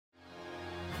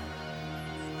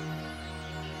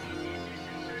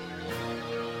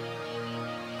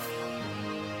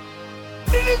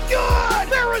is good!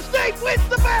 Ferris State wins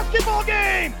the basketball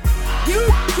game! You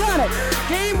got it!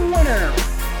 Game winner!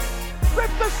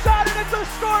 Rips the shot and it's a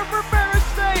score for Ferris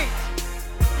State!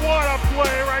 What a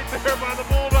play right there by the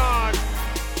Bulldogs!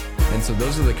 And so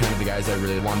those are the kind of the guys I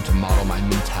really wanted to model my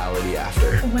mentality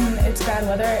after. When it's bad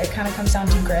weather, it kind of comes down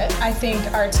to grit. I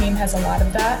think our team has a lot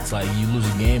of that. It's like you lose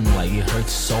a game, like it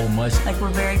hurts so much. Like we're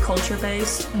very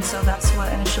culture-based, and so that's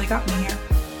what initially got me here.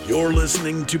 You're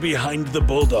listening to Behind the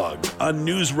Bulldogs on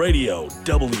News Radio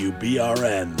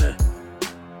WBRN.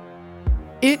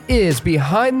 It is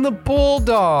Behind the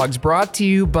Bulldogs, brought to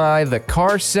you by the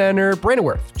Car Center. Brandon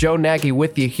Worth, Joe Nagy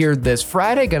with you here this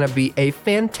Friday. Gonna be a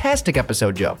fantastic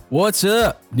episode, Joe. What's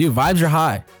up? Dude, vibes are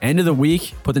high. End of the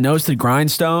week, put the nose to the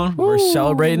grindstone. We're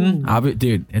celebrating.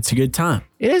 Dude, it's a good time.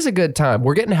 It is a good time.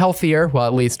 We're getting healthier. Well,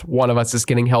 at least one of us is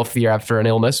getting healthier after an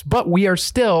illness, but we are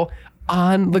still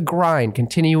on the grind,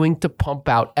 continuing to pump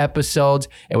out episodes.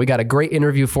 And we got a great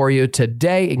interview for you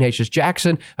today. Ignatius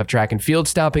Jackson of Track and Field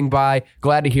stopping by.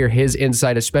 Glad to hear his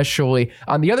insight, especially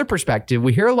on the other perspective.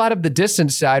 We hear a lot of the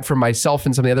distance side from myself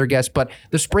and some of the other guests, but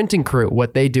the sprinting crew,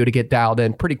 what they do to get dialed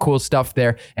in. Pretty cool stuff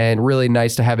there, and really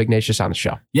nice to have Ignatius on the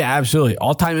show. Yeah, absolutely.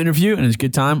 All-time interview, and it's a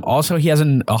good time. Also, he has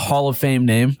a Hall of Fame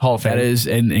name. Hall of Fame. That is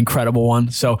an incredible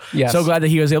one. So, yes. So glad that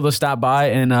he was able to stop by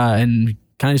and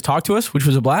kind of just talk to us, which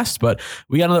was a blast. But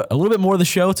we got a little bit more of the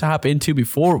show to hop into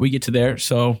before we get to there.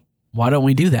 So why don't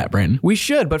we do that, Brandon? We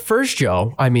should. But first,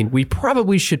 Joe, I mean, we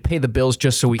probably should pay the bills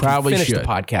just so we can finish the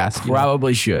podcast.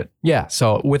 Probably should. Yeah.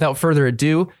 So without further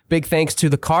ado, big thanks to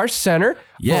the Car Center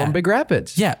from Big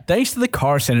Rapids. Yeah. Thanks to the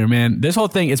Car Center, man. This whole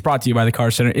thing is brought to you by the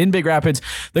Car Center in Big Rapids.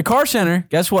 The Car Center,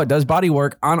 guess what? Does body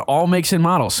work on all makes and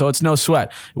models. So it's no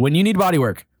sweat. When you need body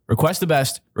work, request the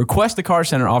best. Request the Car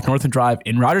Center off Northern Drive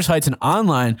in Rogers Heights and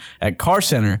online at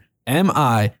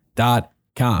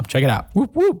carcentermi.com. Check it out.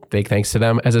 Whoop, whoop. Big thanks to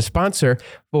them as a sponsor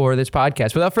for this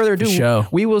podcast. Without further ado,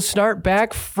 we will start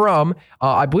back from,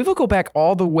 I believe we'll go back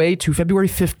all the way to February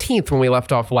 15th when we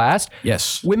left off last.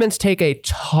 Yes. Women's take a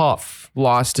tough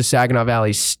loss to Saginaw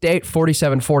Valley State,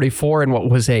 47-44, in what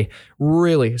was a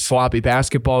really sloppy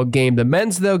basketball game. The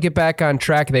men's, though, get back on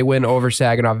track. They win over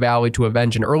Saginaw Valley to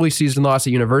avenge an early season loss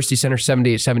at University Center,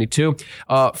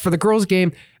 78-72. For the girls'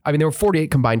 game, I mean, there were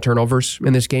 48 combined turnovers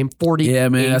in this game. 48. Yeah,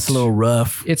 man, that's a little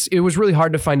rough. It was really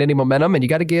hard to find any momentum, and you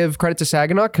got to give credit to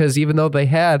Saginaw because even though they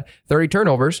had 30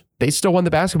 turnovers, they still won the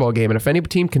basketball game. And if any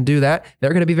team can do that, they're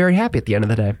going to be very happy at the end of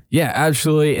the day. Yeah,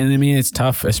 absolutely. And I mean, it's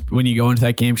tough when you go into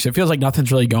that game because it feels like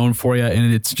nothing's really going for you,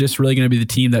 and it's just really going to be the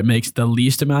team that makes the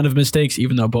least amount of mistakes,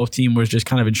 even though both teams was just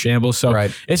kind of in shambles. So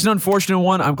It's an unfortunate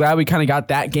one. I'm glad we kind of got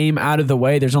that game out of the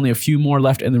way. There's only a few more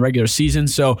left in the regular season,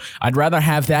 so I'd rather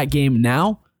have that game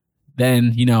now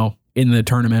than, in the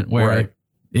tournament where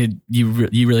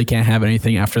you really can't have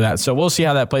anything after that. So we'll see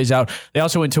how that plays out. They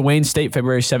also went to Wayne State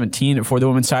February 17 for the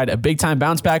women's side. A big-time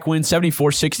bounce-back win,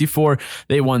 74-64.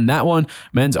 They won that one.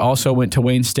 Men's also went to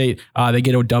Wayne State. They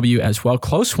get a W as well.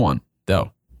 Close one,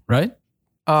 though, right?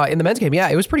 In the men's game, yeah,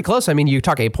 it was pretty close. I mean, you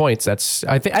talk 8 points. That's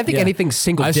I think anything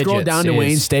single digits. I scrolled down to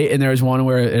Wayne State, and there was one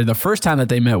where the first time that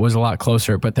they met was a lot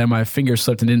closer, but then my finger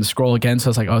slipped and didn't scroll again, so I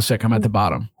was like, oh, sick, I'm at the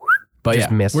bottom.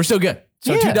 But missed. We're still good.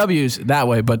 So 2 W's that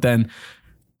way, but then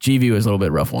GV was a little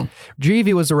bit rough one.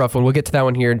 GV was a rough one. We'll get to that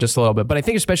one here in just a little bit. But I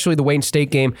think especially the Wayne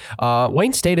State game,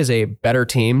 Wayne State is a better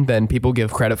team than people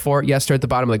give credit for. Yes, they're at the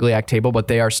bottom of the GLIAC table, but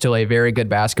they are still a very good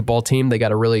basketball team. They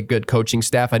got a really good coaching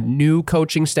staff, a new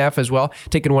coaching staff as well.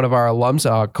 Taking one of our alums,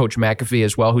 Coach McAfee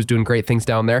as well, who's doing great things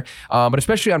down there. But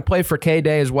especially on Play for K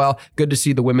Day as well, good to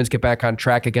see the women's get back on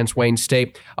track against Wayne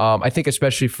State. I think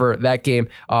especially for that game,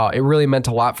 it really meant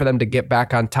a lot for them to get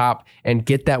back on top and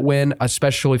get that win,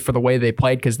 especially for the way they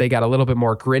played because they got a little bit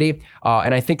more gritty.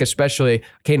 And I think especially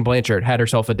Caden Blanchard had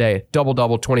herself a day.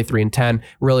 Double-double, 23 and 10.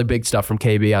 Really big stuff from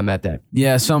KB on that day.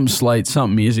 Yeah, something slight,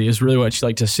 something easy is really what you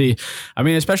like to see. I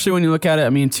mean, especially when you look at it, I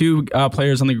mean, 2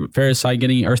 players on the Ferris side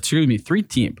getting, or excuse me, 3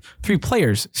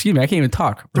 players. Excuse me, I can't even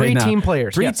talk. 3 team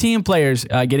players. 3 team players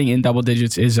getting in double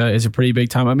digits is a pretty big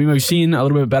time. I mean, we've seen a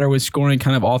little bit better with scoring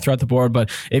kind of all throughout the board, but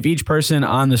if each person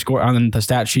on the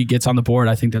stat sheet gets on the board,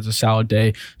 I think that's a solid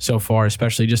day so far,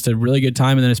 especially just a really good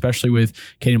time. And then especially with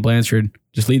Caden Blanchard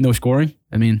just leading those scoring.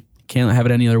 I mean, can't have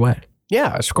it any other way.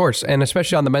 Yeah, of course. And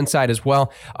especially on the men's side as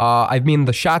well. I mean,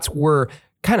 the shots were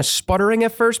kind of sputtering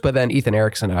at first, but then Ethan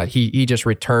Erickson, he just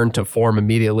returned to form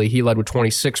immediately. He led with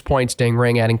 26 points, Dang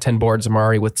Ring adding 10 boards,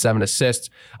 Amari with 7 assists.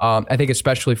 I think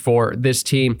especially for this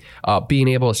team, being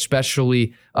able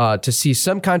especially to see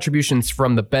some contributions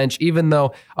from the bench, even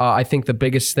though I think the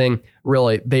biggest thing,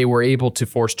 really, they were able to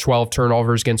force 12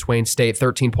 turnovers against Wayne State,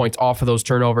 13 points off of those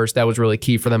turnovers. That was really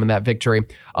key for them in that victory,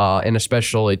 and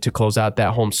especially to close out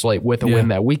that home slate with a win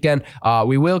that weekend.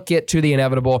 We will get to the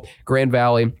inevitable. Grand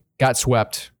Valley got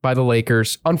swept by the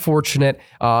Lakers. Unfortunate.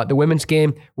 The women's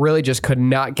game really just could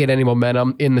not get any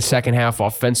momentum in the second half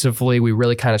offensively. We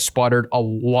really kind of sputtered a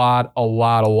lot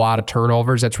of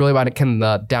turnovers. That's really about kind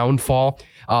of the downfall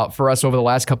for us over the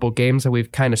last couple of games, that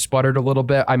we've kind of sputtered a little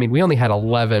bit. I mean, we only had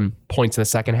 11 points in the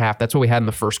second half. That's what we had in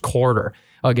the first quarter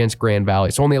against Grand Valley.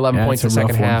 So only 11 points in the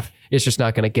second half. It's just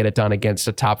not going to get it done against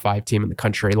a top 5 team in the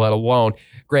country, let alone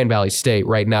Grand Valley State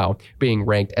right now being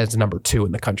ranked as number 2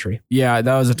 in the country. Yeah,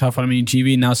 that was a tough one. I mean,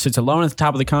 GV now sits alone at the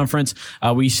top of the conference.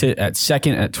 We sit at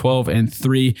second at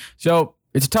 12-3. So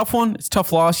it's a tough one. It's a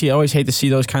tough loss. You always hate to see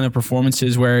those kind of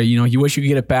performances where, you wish you could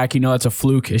get it back. That's a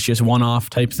fluke. It's just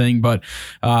one-off type thing. But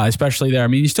especially there, I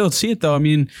mean, you still see it though. I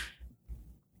mean,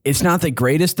 it's not the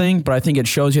greatest thing, but I think it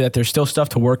shows you that there's still stuff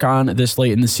to work on this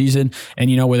late in the season.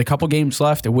 And, with a couple games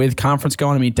left, with conference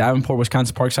going, I mean, Davenport,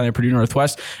 Wisconsin, Parkside, and Purdue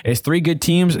Northwest is 3 good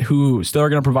teams who still are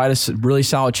going to provide us a really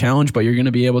solid challenge, but you're going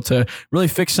to be able to really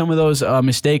fix some of those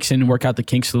mistakes and work out the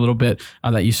kinks a little bit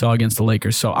that you saw against the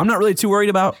Lakers. So I'm not really too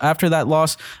worried about after that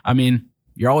loss. I mean,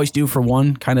 you're always due for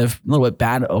one kind of a little bit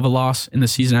bad of a loss in the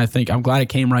season, I think. I'm glad it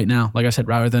came right now, like I said,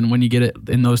 rather than when you get it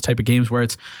in those type of games where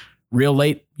it's real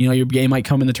late, your game might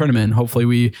come in the tournament, and hopefully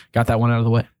we got that one out of the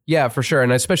way. Yeah, for sure.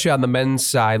 And especially on the men's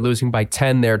side, losing by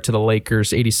 10 there to the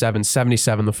Lakers,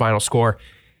 87-77, the final score.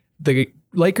 The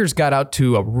Lakers got out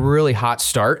to a really hot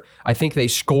start. I think they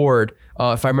scored,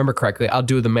 if I remember correctly, I'll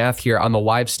do the math here on the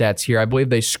live stats here. I believe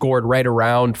they scored right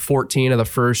around 14 of the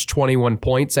first 21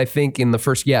 points, I think, in the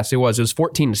first, yes, it was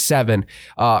 14-7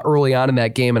 early on in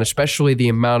that game, and especially the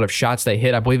amount of shots they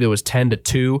hit. I believe it was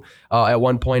 10-2 at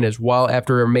one point as well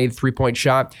after a made 3-point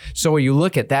shot. So when you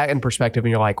look at that in perspective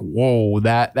and you're like, whoa,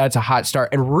 that's a hot start.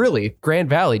 And really, Grand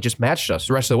Valley just matched us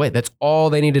the rest of the way. That's all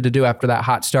they needed to do after that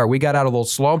hot start. We got out a little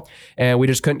slow and we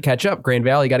just couldn't catch up. Grand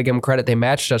Valley, got to give them credit. They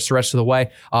matched us the rest of the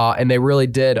way, and they really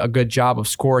did a good job of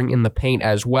scoring in the paint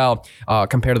as well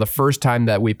compared to the first time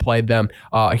that we played them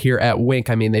here at Wink.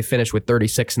 I mean, they finished with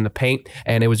 36 in the paint,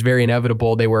 and it was very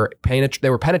inevitable. They were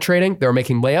penetrating, they were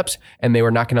making layups, and they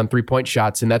were knocking on 3-point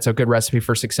shots, and that's a good recipe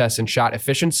for success in shot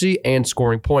efficiency and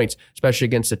scoring points, especially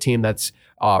against a team that's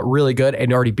really good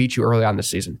and already beat you early on this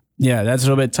season. Yeah, that's a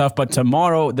little bit tough. But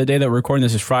tomorrow, the day that we're recording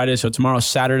this is Friday, so tomorrow's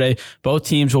Saturday. Both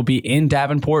teams will be in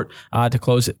Davenport to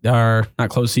close, or not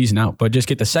close season out, but just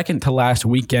get the second to last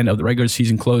weekend of the regular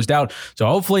season closed out. So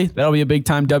hopefully that'll be a big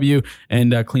time W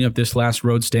and clean up this last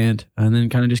road stand and then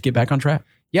kind of just get back on track.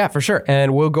 Yeah, for sure.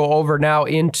 And we'll go over now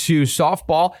into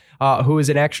softball, who is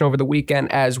in action over the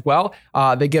weekend as well.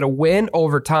 They get a win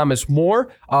over Thomas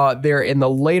More. They're in the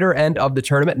later end of the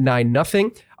tournament,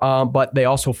 9-0. But they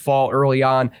also fall early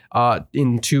on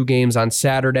in 2 games on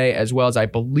Saturday, as well as I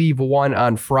believe 1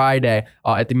 on Friday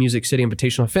at the Music City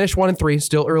Invitational. Finished 1-3,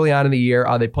 still early on in the year.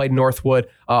 They played Northwood,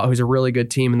 who's a really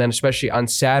good team. And then especially on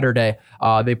Saturday,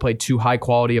 they played 2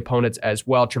 high-quality opponents as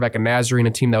well. Trevecca Nazarene,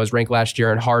 a team that was ranked last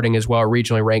year, and Harding as well, a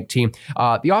regionally ranked team.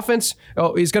 The offense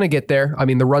is going to get there. I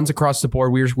mean, the runs across the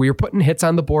board, we were putting hits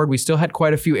on the board. We still had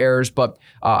quite a few errors, but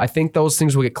I think those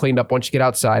things will get cleaned up once you get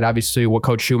outside. Obviously, what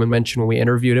Coach Schumann mentioned when we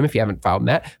interviewed him, if you haven't found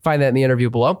that, find that in the interview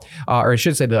below, or I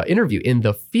should say the interview in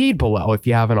the feed below if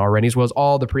you haven't already, as well as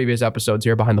all the previous episodes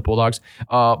here behind the Bulldogs.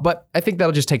 But I think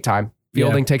that'll just take time.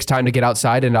 Fielding takes time to get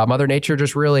outside, and Mother Nature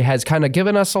just really has kind of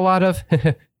given us a lot of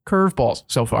curveballs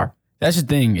so far. That's the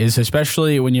thing, is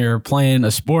especially when you're playing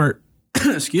a sport,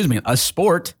 excuse me, a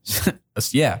sport.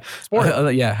 Yeah. Sport. Had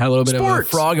a little bit of a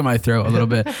frog in my throat a little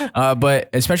bit. But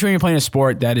especially when you're playing a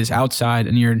sport that is outside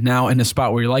and you're now in a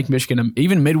spot where you're like Michigan,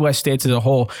 even Midwest states as a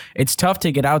whole, it's tough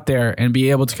to get out there and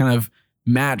be able to kind of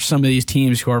match some of these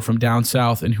teams who are from down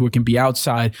south and who can be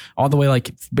outside all the way,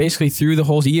 like basically through the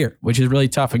whole year, which is really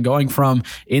tough. And going from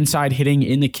inside hitting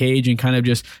in the cage and kind of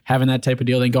just having that type of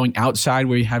deal, then going outside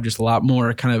where you have just a lot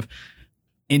more kind of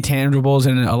intangibles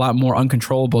and a lot more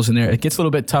uncontrollables in there. It gets a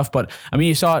little bit tough, but I mean,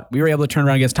 you saw it. We were able to turn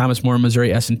around against Thomas More,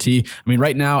 Missouri S&T. I mean,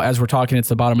 right now, as we're talking, it's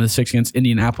the bottom of the 6th against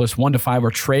Indianapolis, 1-5. We're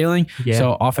trailing. Yeah.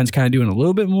 So offense kind of doing a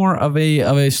little bit more of a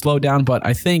slowdown, but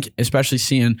I think especially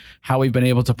seeing how we've been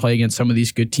able to play against some of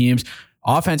these good teams,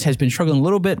 offense has been struggling a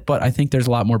little bit, but I think there's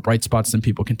a lot more bright spots than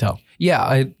people can tell.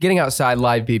 Yeah, getting outside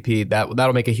live BP,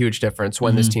 that'll make a huge difference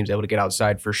when this team's able to get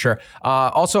outside for sure.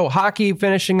 Also, hockey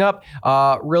finishing up.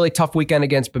 Really tough weekend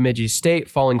against Bemidji State,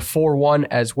 falling 4-1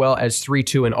 as well as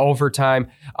 3-2 in overtime.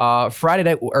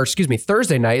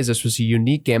 Thursday night, as this was a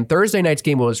unique game. Thursday night's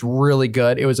game was really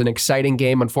good. It was an exciting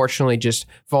game. Unfortunately, just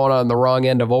falling on the wrong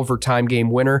end of overtime game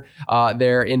winner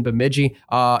there in Bemidji.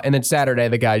 And then Saturday,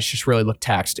 the guys just really looked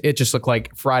taxed. It just looked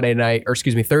like Thursday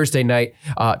night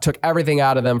took everything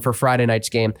out of them for Friday night's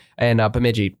game, and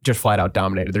Bemidji just flat out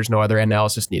dominated. There's no other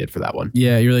analysis needed for that one.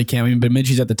 Yeah, you really can't. I mean,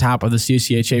 Bemidji's at the top of the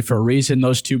CCHA for a reason.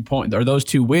 Those two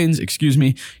wins,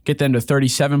 get them to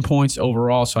 37 points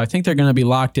overall. So I think they're going to be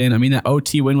locked in. I mean, that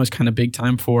OT win was kind of big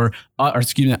time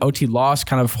that OT loss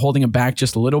kind of holding them back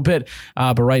just a little bit.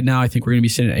 But right now, I think we're going to be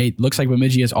sitting at 8. Looks like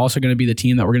Bemidji is also going to be the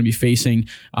team that we're going to be facing.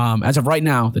 As of right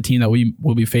now, the team that we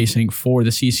will be facing for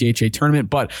the CCHA tournament.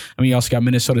 But I mean, you also got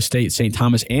Minnesota State, St.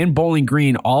 Thomas, and Bowling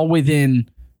Green all within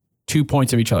 2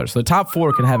 points of each other. So the top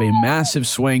 4 could have a massive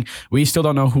swing. We still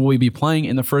don't know who we'll be playing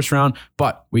in the first round,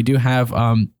 but we do have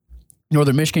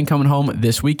Northern Michigan coming home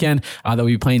this weekend that we'll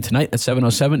be playing tonight at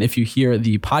 7:07. If you hear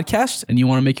the podcast and you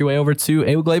want to make your way over to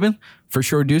Eau-Glaben, for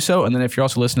sure do so. And then if you're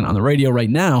also listening on the radio right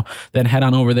now, then head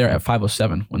on over there at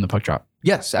 5:07 when the puck drop.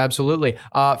 Yes, absolutely.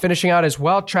 Finishing out as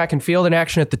well, track and field in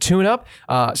action at the tune-up.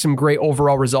 Some great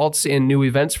overall results in new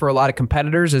events for a lot of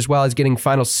competitors, as well as getting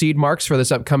final seed marks for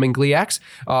this upcoming GLIACs.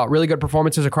 Really good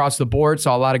performances across the board.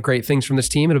 Saw a lot of great things from this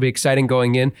team. It'll be exciting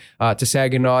going in to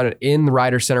Saginaw in the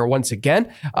Ryder Center once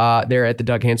again there at the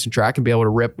Doug Hansen track and be able to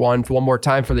rip one more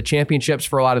time for the championships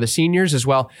for a lot of the seniors, as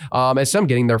well as some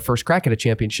getting their first crack at a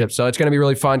championship. So it's going to be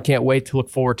really fun. Can't wait to look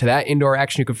forward to that indoor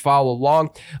action. You can follow along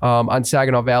on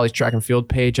Saginaw Valley's track and field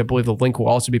page. I believe the link will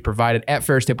also be provided at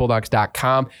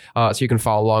ferrisstatebulldogs.com, so you can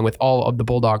follow along with all of the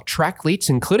Bulldog trackletes,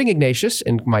 including Ignatius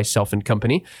and myself and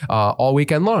company, all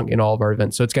weekend long in all of our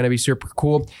events. So it's going to be super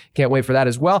cool. Can't wait for that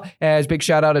as well. As big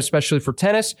shout out, especially for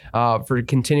tennis, for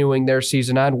continuing their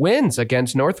season on wins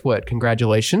against Northwood.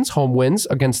 Congratulations. Home wins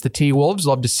against the T-Wolves.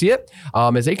 Love to see it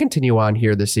as they continue on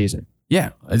here this season.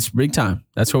 Yeah, it's big time.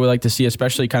 That's what we like to see,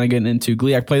 especially kind of getting into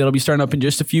GLIAC play that'll be starting up in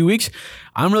just a few weeks.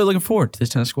 I'm really looking forward to this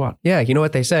tennis squad. Yeah, you know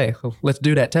what they say. Let's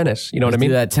do that tennis. You know what I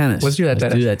mean? Let's do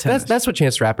that tennis. That's what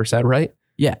Chance the Rapper said, right?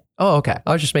 Yeah. Oh, okay.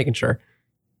 I was just making sure.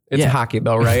 It's hockey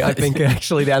though, right? I think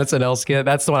actually that's an L skit.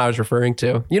 That's the one I was referring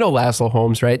to. You know Laszlo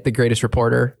Holmes, right? The greatest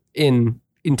reporter in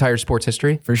entire sports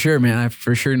history. For sure, man. I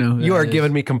for sure know who you are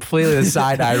giving me completely the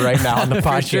side eye right now on the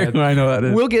podcast. Sure, I know that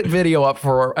is. We'll get video up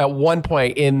for at one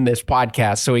point in this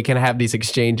podcast so we can have these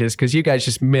exchanges, because you guys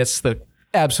just miss the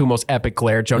absolute most epic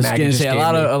glare Joe Nagy just gave me.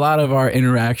 A lot of our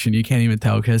interaction you can't even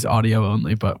tell because audio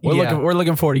only, but we're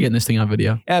looking forward to getting this thing on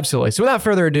video. Absolutely. So without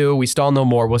further ado, we stall no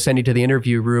more. We'll send you to the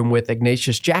interview room with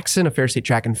Ignatius Jackson of Ferris State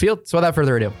Track and Field. So without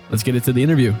further ado, let's get into the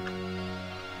interview.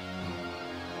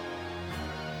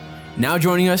 Now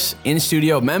joining us in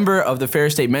studio, member of the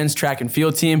Ferris State men's track and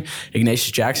field team,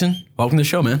 Ignatius Jackson. Welcome to the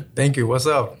show, man. Thank you. What's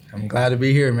up? I'm glad to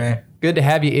be here, man. Good to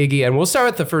have you, Iggy. And we'll start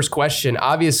with the first question.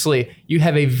 Obviously, you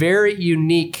have a very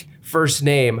unique first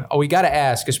name. We got to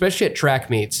ask, especially at track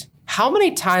meets, how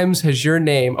many times has your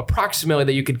name, approximately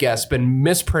that you could guess, been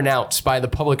mispronounced by the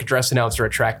public address announcer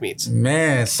at track meets?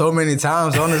 Man, so many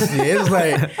times, honestly.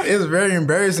 It's very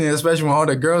embarrassing, especially when all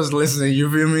the girls listening, you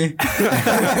feel me?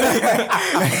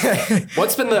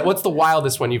 What's the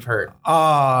wildest one you've heard?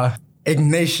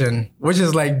 Ignatius, which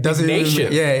is like, which doesn't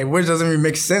even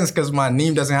make sense because my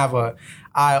name doesn't have a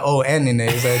I-O-N in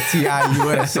it. It's a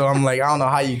T-I-U-S. So I'm like, I don't know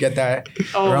how you get that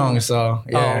wrong. So,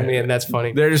 yeah. Oh, man, that's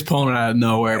funny. They're just pulling it out of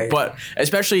nowhere. But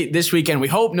especially this weekend, we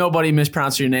hope nobody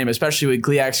mispronounces your name, especially with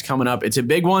GLIACs coming up. It's a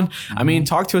big one. Mm-hmm. I mean,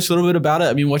 talk to us a little bit about it.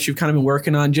 I mean, what you've kind of been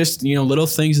working on, just, little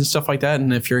things and stuff like that.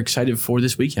 And if you're excited for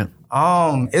this weekend.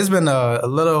 It's been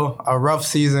a rough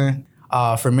season.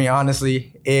 For me,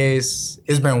 honestly, it's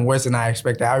been worse than I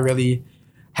expected. I really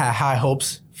had high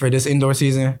hopes for this indoor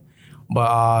season,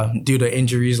 but due to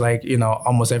injuries,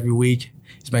 almost every week,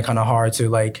 it's been kind of hard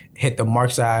to hit the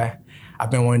marks I've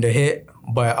been wanting to hit.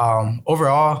 But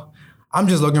overall, I'm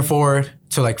just looking forward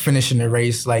to finishing the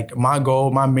race. My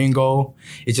main goal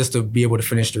is just to be able to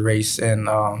finish the race, and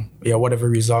whatever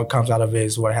result comes out of it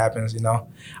is what happens.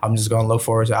 I'm just gonna look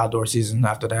forward to outdoor season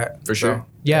after that. For sure.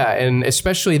 Yeah, and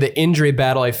especially the injury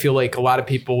battle, I feel like a lot of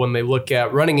people, when they look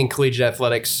at running in collegiate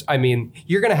athletics, I mean,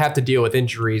 you're going to have to deal with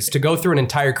injuries. To go through an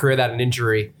entire career without an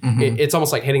injury, it's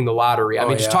almost like hitting the lottery. I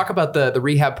mean, just talk about the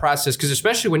rehab process, because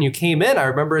especially when you came in, I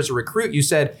remember as a recruit, you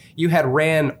said you had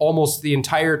ran almost the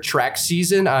entire track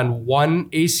season on one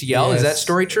torn ACL. Yes. Is that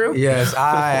story true? Yes,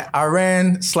 I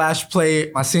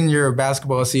ran/played my senior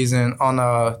basketball season on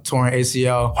a torn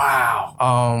ACL.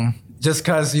 Wow. Just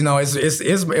cause it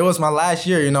was my last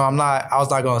year. I was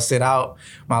not gonna sit out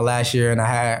my last year, and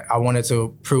I wanted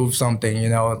to prove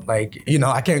something.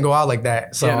 I can't go out like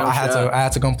that. So I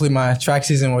had to complete my track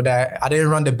season with that. I didn't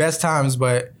run the best times,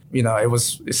 but it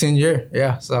was senior year.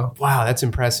 Yeah. So wow, that's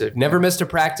impressive. Never missed a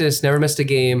practice, never missed a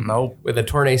game. Nope. With a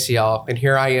torn ACL, and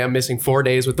here I am missing 4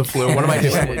 days with the flu. What am I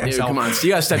doing with Dude, myself? come on. So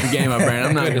you got to step your game up, Brandon.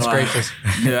 I'm not going to lie. Gracious.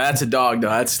 Yeah, that's a dog, though.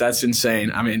 That's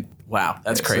insane. I mean, wow,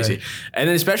 that's crazy. And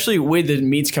then especially with the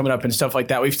meets coming up and stuff like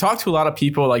that, we've talked to a lot of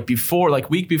people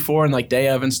week before and day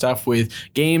of and stuff with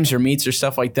games or meets or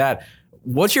stuff like that.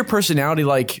 What's your personality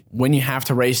like when you have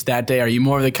to race that day? Are you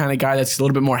more of the kind of guy that's a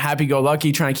little bit more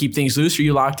happy-go-lucky, trying to keep things loose, or are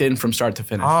you locked in from start to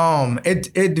finish?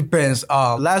 It depends.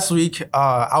 Last week,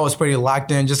 I was pretty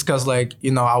locked in just because, I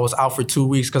was out for 2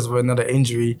 weeks because of another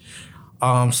injury.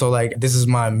 So this is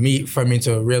my meet for me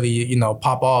to really,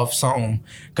 pop off something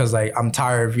because I'm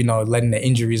tired of, letting the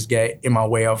injuries get in my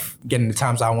way of getting the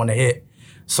times I want to hit.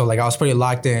 So I was pretty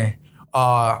locked in.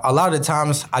 A lot of the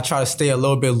times I try to stay a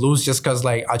little bit loose just because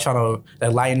I try to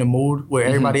lighten the mood with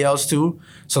everybody else too.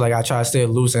 So I try to stay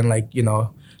loose and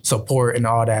support and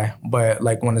all that. But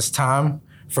when it's time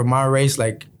for my race,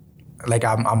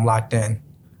 I'm locked in.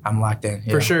 I'm locked in.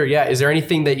 Yeah. For sure, yeah. Is there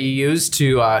anything that you use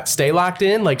to stay locked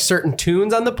in, like certain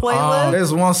tunes on the playlist?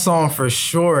 There's one song for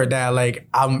sure that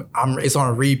it's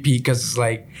on repeat because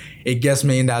it's it gets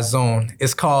me in that zone.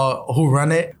 It's called "Who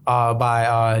Run It"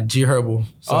 by G Herbo.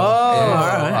 So, all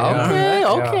right.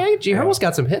 Okay. G Herbo's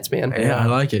got some hits, man. Yeah, I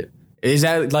like it. Is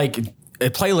that a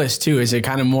playlist too? Is it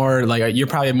kind of more you're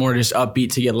probably more just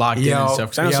upbeat to get locked in and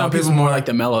stuff? Because I know some people more like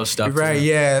the mellow stuff. Right? Too.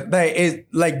 Yeah.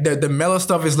 The mellow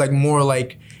stuff is more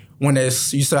when you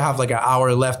still have an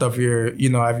hour left of your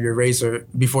of your race or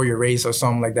before your race or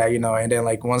something like that, and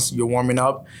then once you're warming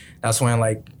up, that's when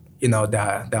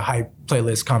the hype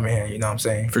playlists come in, you know what I'm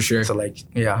saying? For sure. So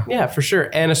yeah. Yeah, for sure.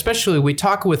 And especially we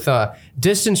talk with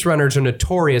distance runners are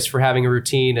notorious for having a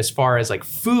routine as far as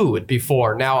food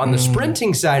before. Now on the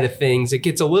sprinting side of things, it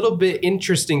gets a little bit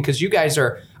interesting because you guys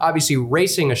are obviously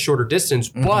racing a shorter distance,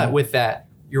 but with that,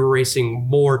 you're racing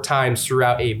more times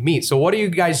throughout a meet. So what do you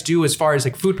guys do as far as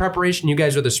food preparation? You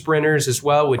guys are the sprinters as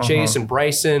well with Chase and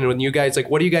Bryson. And when you guys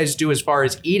what do you guys do as far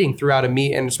as eating throughout a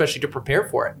meet and especially to prepare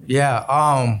for it?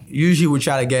 Yeah. Usually we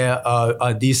try to get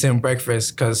a decent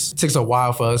breakfast because it takes a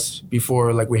while for us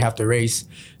before we have to race.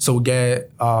 So we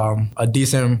get a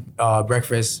decent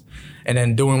breakfast, and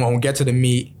then when we get to the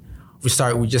meet,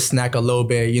 we just snack a little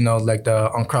bit,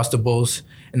 the Uncrustables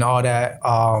and all that.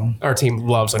 Our team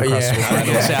loves Uncrustables.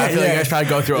 I feel like you guys try to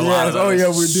go through a lot of those. Oh, yeah,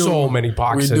 we do. So many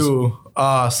boxes. We do.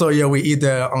 We eat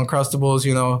the Uncrustables,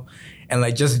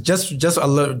 and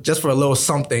just for a little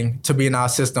something to be in our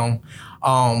system.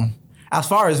 As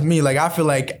far as me, I feel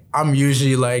like I'm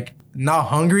usually not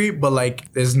hungry, but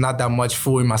there's not that much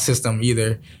food in my system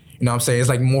either. You know what I'm saying?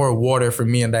 It's more water for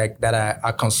me and that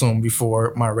I consume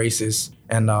before my races.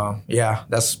 And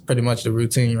that's pretty much the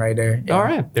routine right there. Yeah. All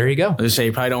right, there you go. I was say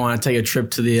you probably don't want to take a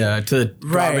trip to the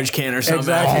garbage can or something.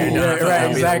 Exactly.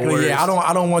 Exactly. Yeah.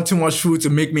 I don't want too much food to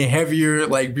make me heavier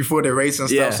before the race and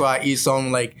stuff. Yeah. So I eat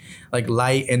something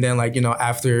light, and then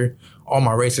after all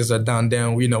my races are done,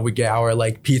 then we get our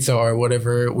pizza or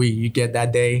whatever you get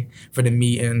that day for the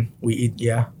meet, and we eat.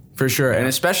 Yeah. For sure. And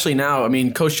especially now,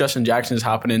 Coach Justin Jackson is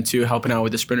hopping in too, helping out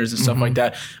with the sprinters and stuff like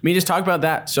that. Just talk about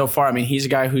that so far. He's a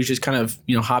guy who's just kind of,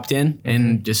 hopped in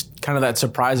and just kind of that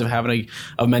surprise of having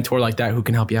a mentor like that who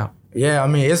can help you out.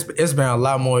 Yeah, it's been a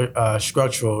lot more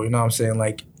structural, you know what I'm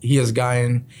saying? He has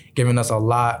giving us a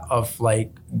lot of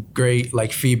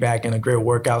great feedback and great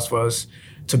workouts for us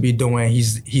to be doing.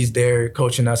 He's there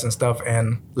coaching us and stuff,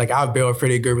 and I've built a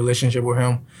pretty good relationship with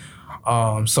him.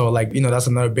 So that's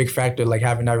another big factor,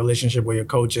 having that relationship with your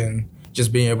coach and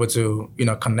just being able to,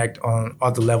 connect on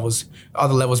other levels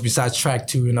besides track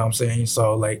too, you know what I'm saying?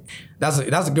 So that's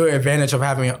a good advantage of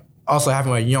having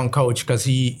a young coach because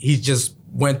he just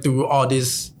went through all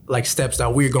these steps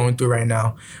that we're going through right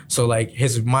now. So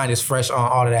his mind is fresh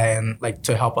on all of that and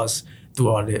to help us through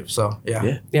all of it. So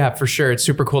yeah, for sure. It's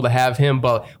super cool to have him.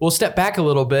 But we'll step back a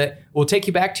little bit. We'll take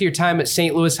you back to your time at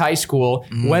St. Louis High School.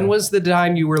 When was the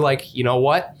time you were you know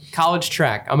what? College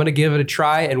track. I'm gonna give it a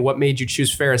try. And what made you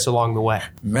choose Ferris along the way?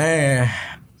 Man,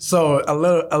 so a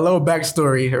little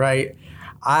backstory, right?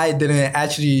 I didn't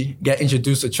actually get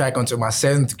introduced to track until my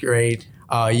 7th grade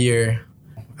year.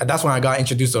 That's when I got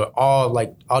introduced to all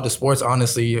the sports,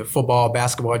 honestly, football,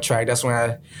 basketball, track. That's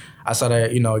when I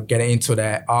started, getting into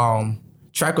that.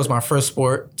 Track was my first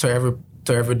sport to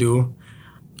ever do.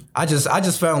 I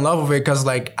just fell in love with it because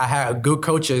like I had good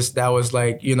coaches that was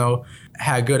like, you know,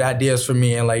 had good ideas for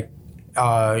me and like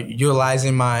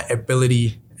utilizing my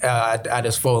ability at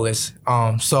its fullest.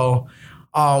 So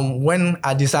when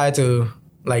I decided to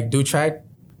like do track,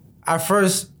 at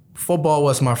first football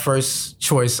was my first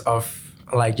choice of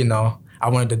like, you know, I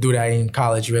wanted to do that in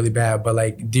college really bad, but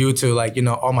like due to like, you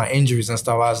know, all my injuries and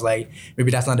stuff, I was like,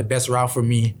 maybe that's not the best route for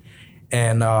me.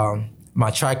 And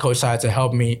my track coach started to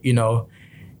help me, you know,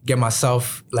 get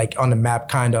myself like on the map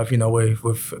kind of, you know,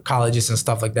 with colleges and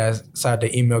stuff like that. Started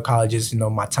to email colleges, you know,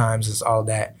 my times and all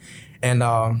that. And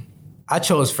I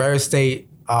chose Ferris State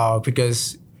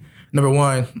because number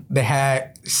one, they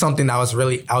had something that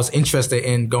I was interested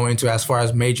in going to as far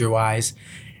as major wise.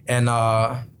 And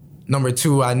number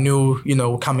two, I knew, you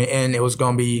know, coming in, it was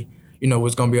going to be, you know,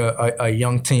 a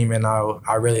young team. And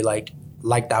I really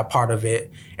liked that part of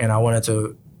it. And I wanted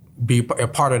to be a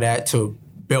part of that to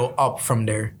build up from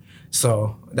there.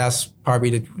 So that's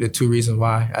probably the two reasons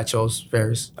why I chose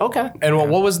Ferris. Okay. And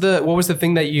what was the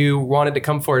thing that you wanted to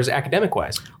come for as academic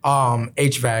wise?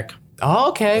 HVAC. Oh,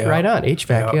 okay. Yep. Right on.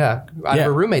 HVAC, yeah. I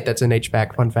have a roommate that's in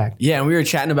HVAC, fun fact. Yeah, and we were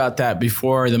chatting about that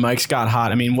before the mics got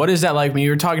hot. I mean, what is that like? I mean, you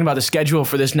were talking about the schedule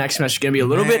for this next semester. It's going to be a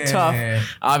little bit tough,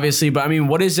 obviously. But I mean,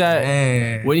 what is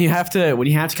that when you have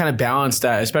to kind of balance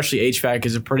that, especially HVAC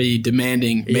is a pretty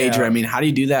demanding major. I mean, how do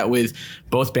you do that with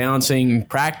both balancing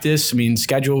practice, I mean,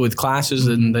 schedule with classes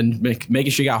and then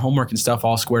making sure you got homework and stuff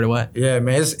all squared away? Yeah,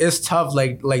 man, it's tough.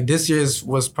 Like this year's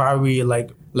was probably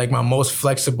like my most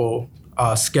flexible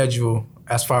schedule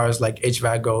as far as like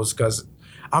HVAC goes, because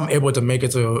I'm able to make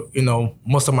it to, you know,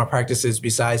 most of my practices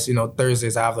besides, you know,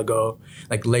 Thursdays I have to go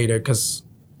like later because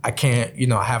I can't, you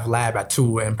know, I have lab at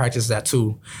 2 and practice at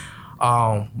 2.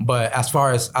 But as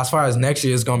far as next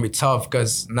year, it's gonna be tough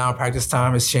because now practice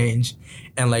time has changed,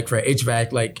 and like for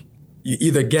HVAC, like you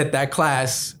either get that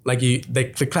class, like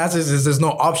the classes there's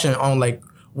no option on like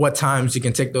what times you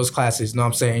can take those classes. You know what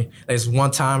I'm saying? There's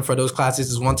one time for those classes,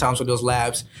 there's one time for those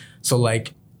labs. So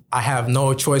like I have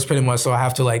no choice pretty much. So I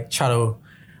have to like try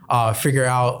to figure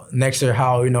out next year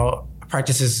how, you know,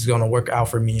 practices is gonna work out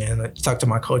for me and talk to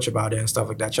my coach about it and stuff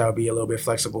like that. Try to be a little bit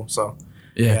flexible. So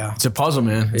yeah. It's a puzzle,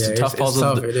 man. It's a tough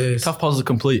puzzle. It is. Tough puzzle to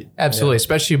complete. Absolutely,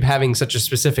 especially having such a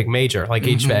specific major like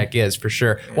HVAC is, for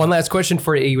sure. Yeah. One last question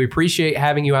for you. We appreciate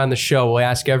having you on the show. We'll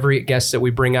ask every guest that we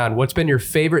bring on, what's been your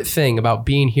favorite thing about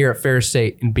being here at Ferris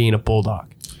State and being a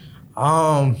Bulldog?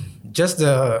 Just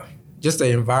the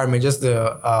environment, just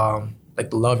the like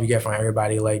the love you get from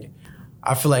everybody. Like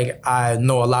I feel like I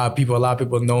know a lot of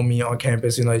people know me on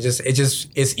campus. You know,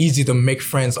 it's easy to make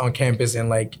friends on campus and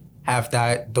like have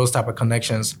those type of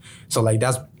connections. So like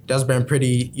that's been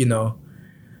pretty, you know,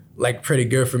 like pretty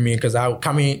good for me because I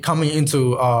coming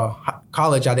into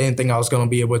college, I didn't think I was gonna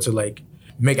be able to like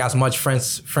make as much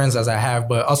friends as I have,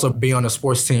 but also being on a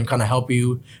sports team kind of help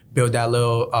you build that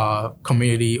little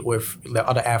community with the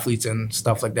other athletes and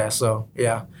stuff like that. So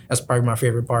yeah, that's probably my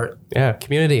favorite part. Yeah,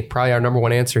 community, probably our number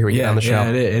one answer here on the show. Yeah,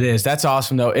 it is. That's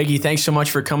awesome though. Iggy, thanks so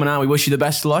much for coming on. We wish you the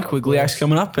best of luck with GLIAC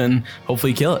coming up and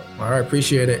hopefully you kill it. All right,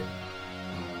 appreciate it.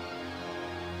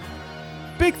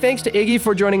 Big thanks to Iggy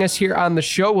for joining us here on the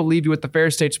show. We'll leave you with the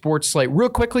Ferris State Sports slate real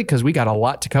quickly because we got a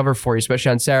lot to cover for you,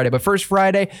 especially on Saturday. But first,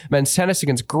 Friday, men's tennis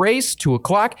against Grace, 2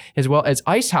 o'clock, as well as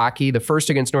ice hockey, the first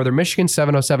against Northern Michigan,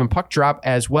 7:07 puck drop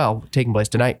as well, taking place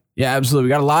tonight. Yeah, absolutely. We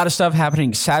got a lot of stuff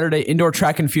happening Saturday. Indoor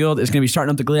track and field is going to be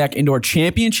starting up the GLIAC Indoor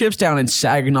Championships down in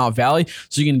Saginaw Valley.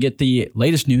 So you can get the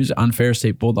latest news on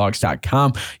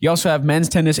FerrisStateBulldogs.com. You also have men's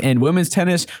tennis and women's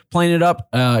tennis playing it up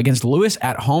against Lewis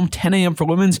at home, 10 a.m. for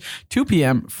women's, 2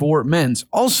 p.m. for men's.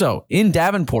 Also, in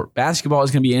Davenport, basketball is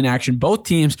going to be in action. Both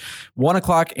teams, 1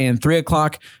 o'clock and 3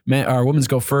 o'clock. Women's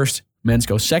go first. Men's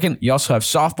go second. You also have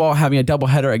softball having a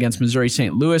doubleheader against Missouri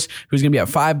St. Louis, who's going to be at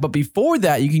 5. But before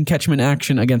that, you can catch them in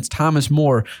action against Thomas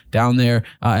More down there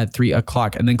at 3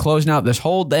 o'clock. And then closing out this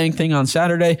whole dang thing on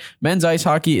Saturday, men's ice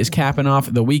hockey is capping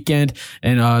off the weekend.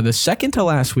 And the second to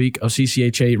last week of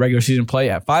CCHA regular season play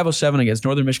at 5:07 against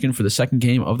Northern Michigan for the second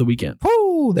game of the weekend.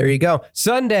 Woo, there you go.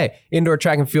 Sunday, indoor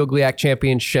track and field GLIAC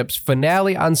Championships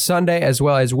finale on Sunday, as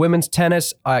well as women's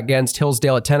tennis against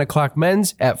Hillsdale at 10 o'clock,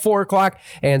 men's at 4 o'clock,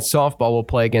 and softball will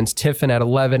play against Tiffin at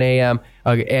 11 a.m.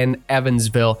 In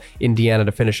Evansville, Indiana,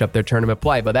 to finish up their tournament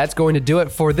play. But that's going to do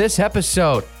it for this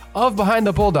episode of Behind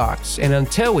the Bulldogs. And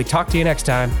until we talk to you next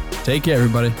time, take care,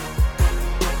 everybody.